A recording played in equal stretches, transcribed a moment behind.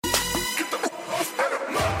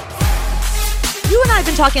I've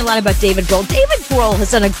been talking a lot about David Grohl. David Grohl has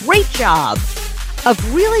done a great job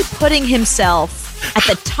of really putting himself at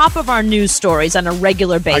the top of our news stories on a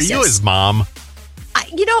regular basis. Are you his mom?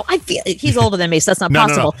 I feel he's older than me, so that's not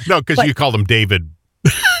possible. No, because you called him David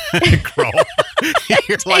Grohl.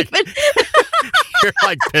 You're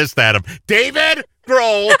like pissed at him. David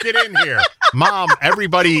Grohl, get in here. Mom,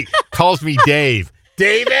 everybody calls me Dave.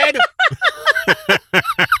 David?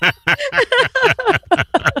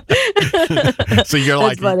 So you're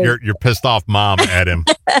like, you're pissed off mom at him.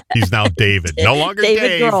 He's now David. No longer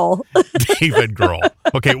David Grohl. David Grohl.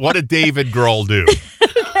 Okay, what did David Grohl do?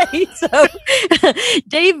 Okay, so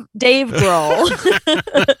Dave Grohl,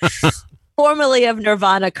 formerly of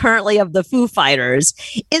Nirvana, currently of the Foo Fighters,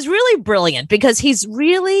 is really brilliant because he's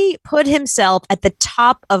really put himself at the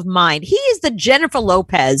top of mind. He is the Jennifer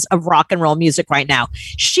Lopez of rock and roll music right now.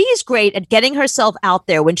 She's great at getting herself out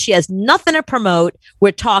there when she has nothing to promote.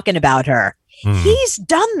 We're talking about her. He's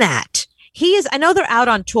done that. I know they're out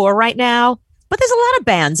on tour right now, but there's a lot of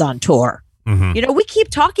bands on tour. Mm-hmm. We keep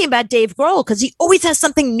talking about Dave Grohl because he always has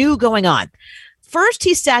something new going on. First,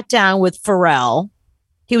 he sat down with Pharrell.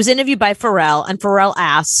 He was interviewed by Pharrell, and Pharrell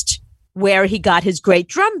asked where he got his great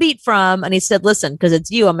drum beat from. And he said, listen, because it's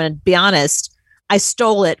you, I'm going to be honest, I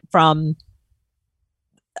stole it from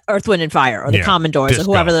Earth, Wind, and Fire, or the Commodores,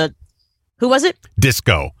 Disco. or whoever who was it?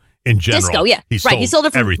 Disco in general. Disco, yeah. He stole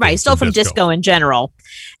it from, he stole from disco in general.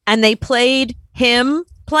 And they played him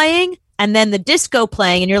playing, and then the disco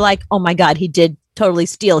playing, and you're like, oh my God, he did totally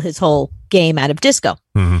steal his whole game out of disco.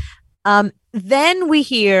 Mm-hmm. Then we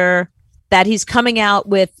hear that he's coming out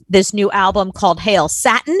with this new album called Hail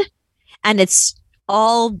Satin, and it's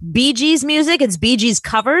all Bee Gees music. It's Bee Gees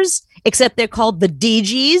covers, except they're called the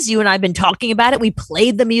DGs. You and I have been talking about it. We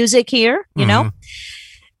played the music here, you know,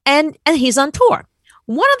 and he's on tour.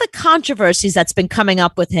 One of the controversies that's been coming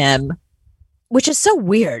up with him, which is so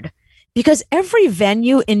weird, because every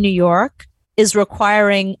venue in New York is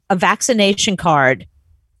requiring a vaccination card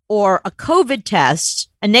or a COVID test,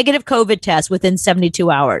 a negative COVID test within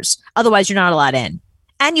 72 hours. Otherwise, you're not allowed in.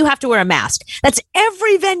 And you have to wear a mask. That's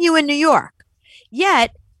every venue in New York.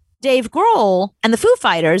 Yet, Dave Grohl and the Foo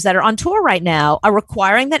Fighters that are on tour right now are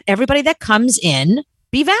requiring that everybody that comes in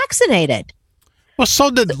be vaccinated. Well,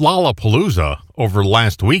 so did Lollapalooza over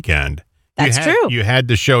last weekend. That's true. You had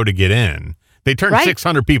to show to get in. They turned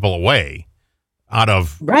 600 people away out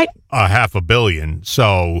of a 500 million.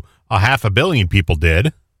 So 500 million people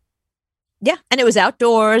did. Yeah, and it was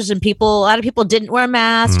outdoors, and a lot of people didn't wear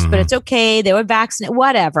masks, but it's okay. They were vaccinated,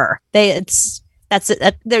 whatever.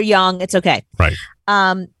 They're young. It's okay. Right.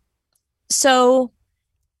 So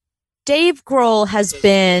Dave Grohl has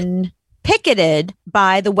been picketed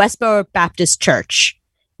by the Westboro Baptist Church.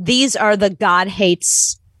 These are the God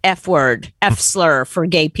hates F word, F slur for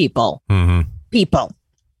gay people. People.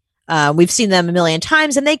 We've seen them a million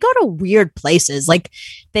times, and they go to weird places. Like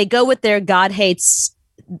they go with their God hates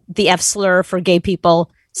the F slur for gay people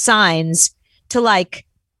signs to like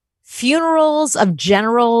funerals of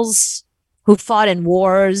generals who fought in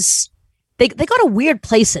wars. They go to weird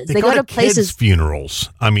places. They go to places, kids' funerals.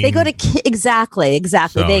 I mean, they go to exactly.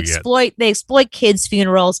 So, they exploit kids'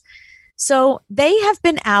 funerals. So they have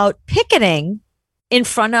been out picketing in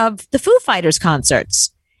front of the Foo Fighters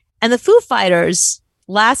concerts, and the Foo Fighters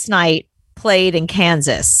last night played in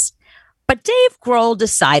Kansas. But Dave Grohl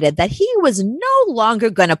decided that he was no longer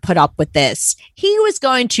going to put up with this. He was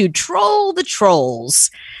going to troll the trolls.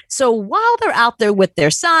 So while they're out there with their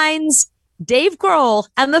signs, Dave Grohl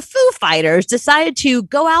and the Foo Fighters decided to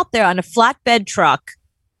go out there on a flatbed truck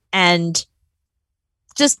and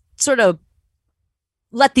just sort of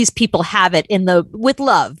let these people have it with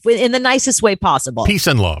love, in the nicest way possible. Peace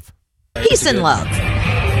and love. Peace and love.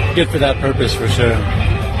 Good for that purpose, for sure.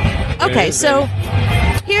 Okay, so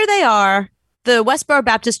here they are, the Westboro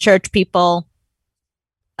Baptist Church people.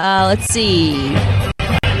 Let's see.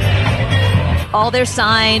 All their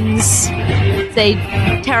signs say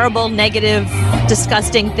terrible, negative,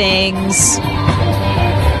 disgusting things.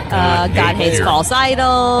 God hates false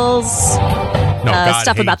idols. No, God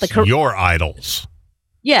stuff hates about your idols.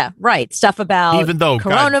 Yeah, right. Stuff about even though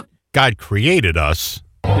God created us.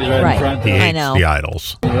 He's right in front. He hates I know. the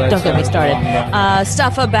idols. Don't get me started.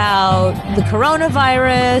 Stuff about the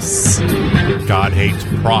coronavirus. God hates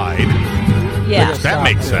pride. Yeah. That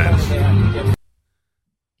makes sense.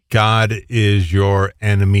 God is your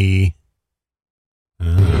enemy.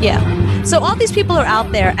 Yeah. So all these people are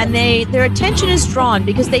out there, and their attention is drawn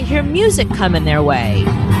because they hear music coming their way.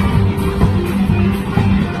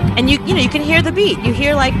 And you can hear the beat. You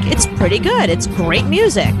hear like it's pretty good. It's great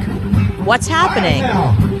music. What's happening?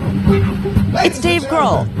 It's Dave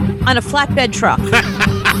Grohl. on a flatbed truck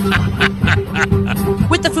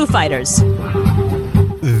with the Foo Fighters.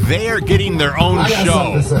 They are getting their own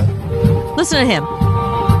show. Listen to him.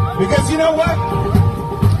 Because you know what?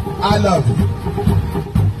 I love you.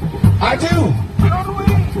 I do.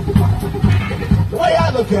 The way I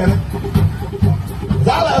look at it is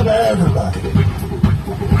I love everybody.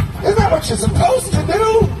 Isn't that what you're supposed to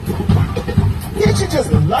do? Can't you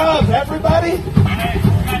just love everybody?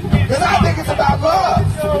 Because I think it's about love.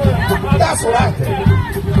 That's what I think.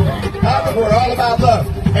 I think we're all about love.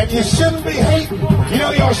 And you shouldn't be hating. You know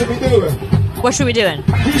what y'all should be doing? What should we be doing?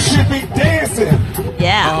 You should be dancing.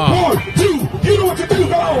 Yeah. 1, 2, you know what to do,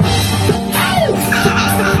 go.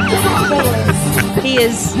 Come on, boys. He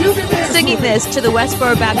is singing this to the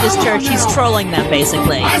Westboro Baptist Church. He's trolling them,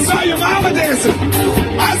 basically. I saw your mama dancing.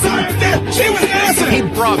 I saw her dance. She was dancing. He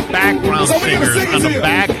brought background singers on the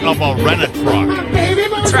back of a rented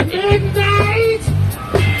truck.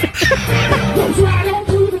 That's right.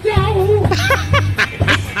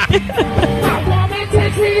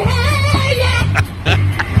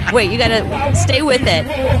 Wait, you gotta stay with it.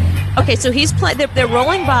 Okay, so he's playing. They're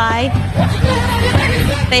rolling by.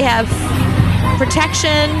 They have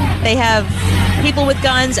protection. They have people with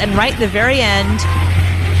guns, and right at the very end,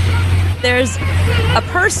 there's a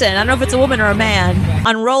person. I don't know if it's a woman or a man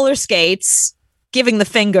on roller skates, giving the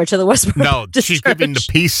finger to the Westboro. No, Baptist she's Church. giving the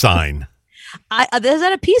peace sign. Is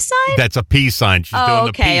that a peace sign? That's a peace sign. She's doing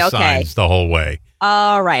the peace signs the whole way.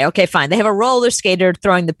 All right. Okay, fine. They have a roller skater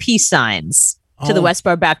throwing the peace signs to the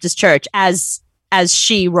Westboro Baptist Church as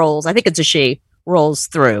she rolls. I think it's a she rolls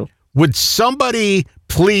through. Would somebody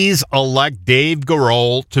please elect Dave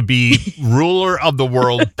Grohl to be ruler of the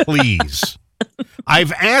world, please?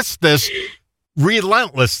 I've asked this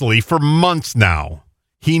relentlessly for months now.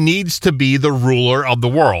 He needs to be the ruler of the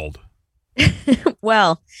world.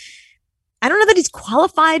 Well, I don't know that he's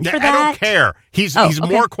qualified for that. I don't care. He's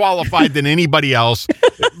more qualified than anybody else.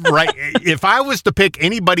 Right? If I was to pick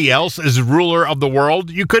anybody else as ruler of the world,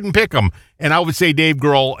 you couldn't pick him. And I would say Dave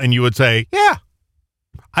Grohl, and you would say, yeah,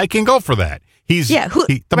 I can go for that. Who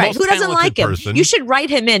doesn't like him? Person. You should write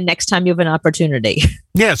him in next time you have an opportunity.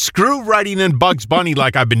 Yeah, screw writing in Bugs Bunny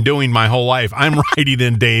like I've been doing my whole life. I'm writing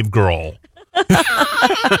in Dave Grohl.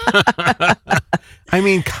 I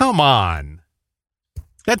mean, come on.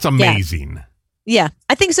 That's amazing. Yeah,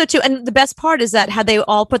 I think so too. And the best part is that how they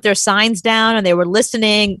all put their signs down and they were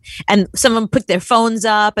listening, and some of them put their phones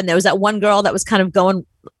up, and there was that one girl that was kind of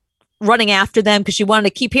running after them because she wanted to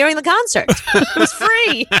keep hearing the concert. It was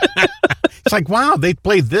free. It's like, wow, they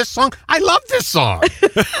played this song. I love this song.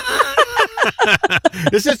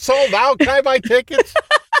 Is it sold out? Can I buy tickets?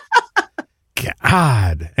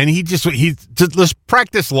 God. And he just let's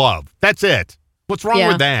practice love. That's it. What's wrong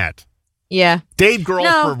with that? Yeah. Dave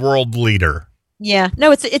Grohl for world leader. Yeah.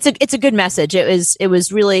 No, it's a good message. It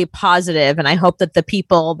was really positive, and I hope that the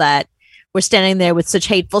people that were standing there with such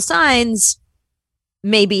hateful signs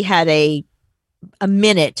maybe had a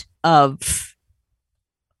minute of,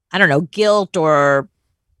 I don't know, guilt or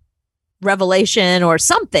revelation or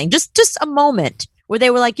something. Just a moment where they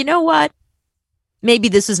were like, you know what? Maybe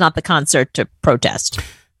this is not the concert to protest.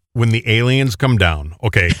 When the aliens come down,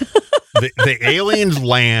 okay. The aliens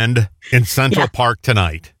land in Central Park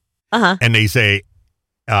tonight, and they say,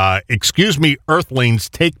 excuse me, Earthlings,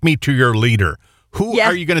 take me to your leader. Who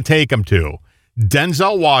are you going to take them to?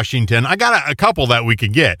 Denzel Washington. I got a couple that we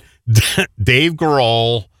could get. Dave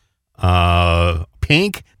Grohl,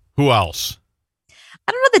 Pink. Who else?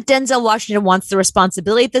 I don't know that Denzel Washington wants the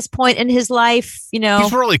responsibility at this point in his life. You know,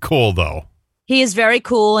 he's really cool, though. He is very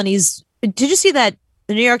cool, and did you see that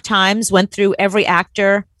the New York Times went through every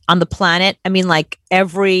actor on the planet? I mean, like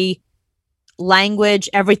every language,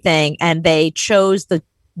 everything, and they chose the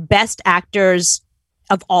best actors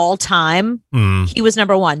of all time. He was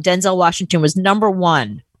number one. Denzel Washington was number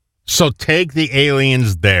one. So take the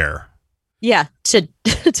aliens there. Yeah, to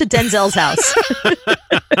Denzel's house.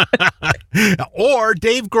 Or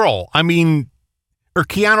Dave Grohl. I mean, or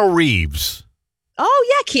Keanu Reeves. Oh,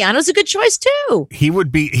 yeah, Keanu's a good choice, too.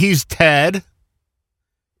 He's Ted.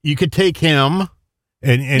 You could take him,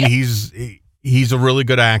 and he's a really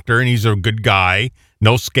good actor, and he's a good guy.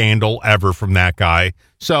 No scandal ever from that guy.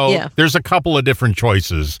 So there's a couple of different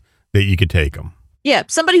choices that you could take him. Yeah,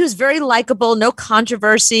 somebody who's very likable, no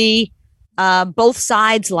controversy. Both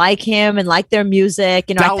sides like him and like their music.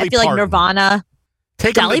 You know, I feel like Nirvana.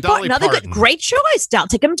 Take him to Dolly Parton. Great choice.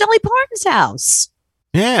 Take him to Dolly Parton's house.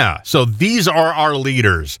 Yeah. So these are our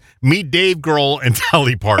leaders. Meet Dave Grohl and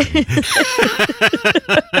Dolly Parton.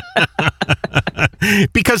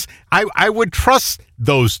 Because I would trust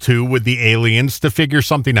those two with the aliens to figure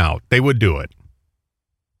something out. They would do it.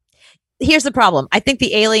 here's the problem. I think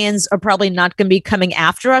the aliens are probably not going to be coming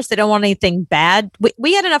after us. They don't want anything bad.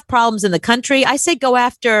 We had enough problems in the country. I say go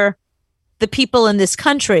after the people in this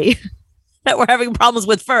country that we're having problems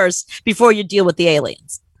with first before you deal with the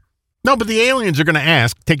aliens. No, but the aliens are going to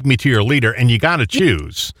ask, take me to your leader, and you got to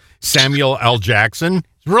choose. Samuel L. Jackson is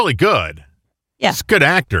really good. Yeah. He's a good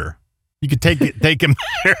actor. You could take him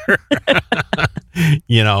there.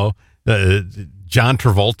 John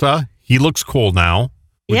Travolta, he looks cool now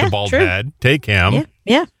with the bald head. Take him.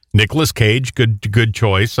 Yeah. Nicolas Cage, good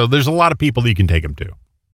choice. So there's a lot of people that you can take him to.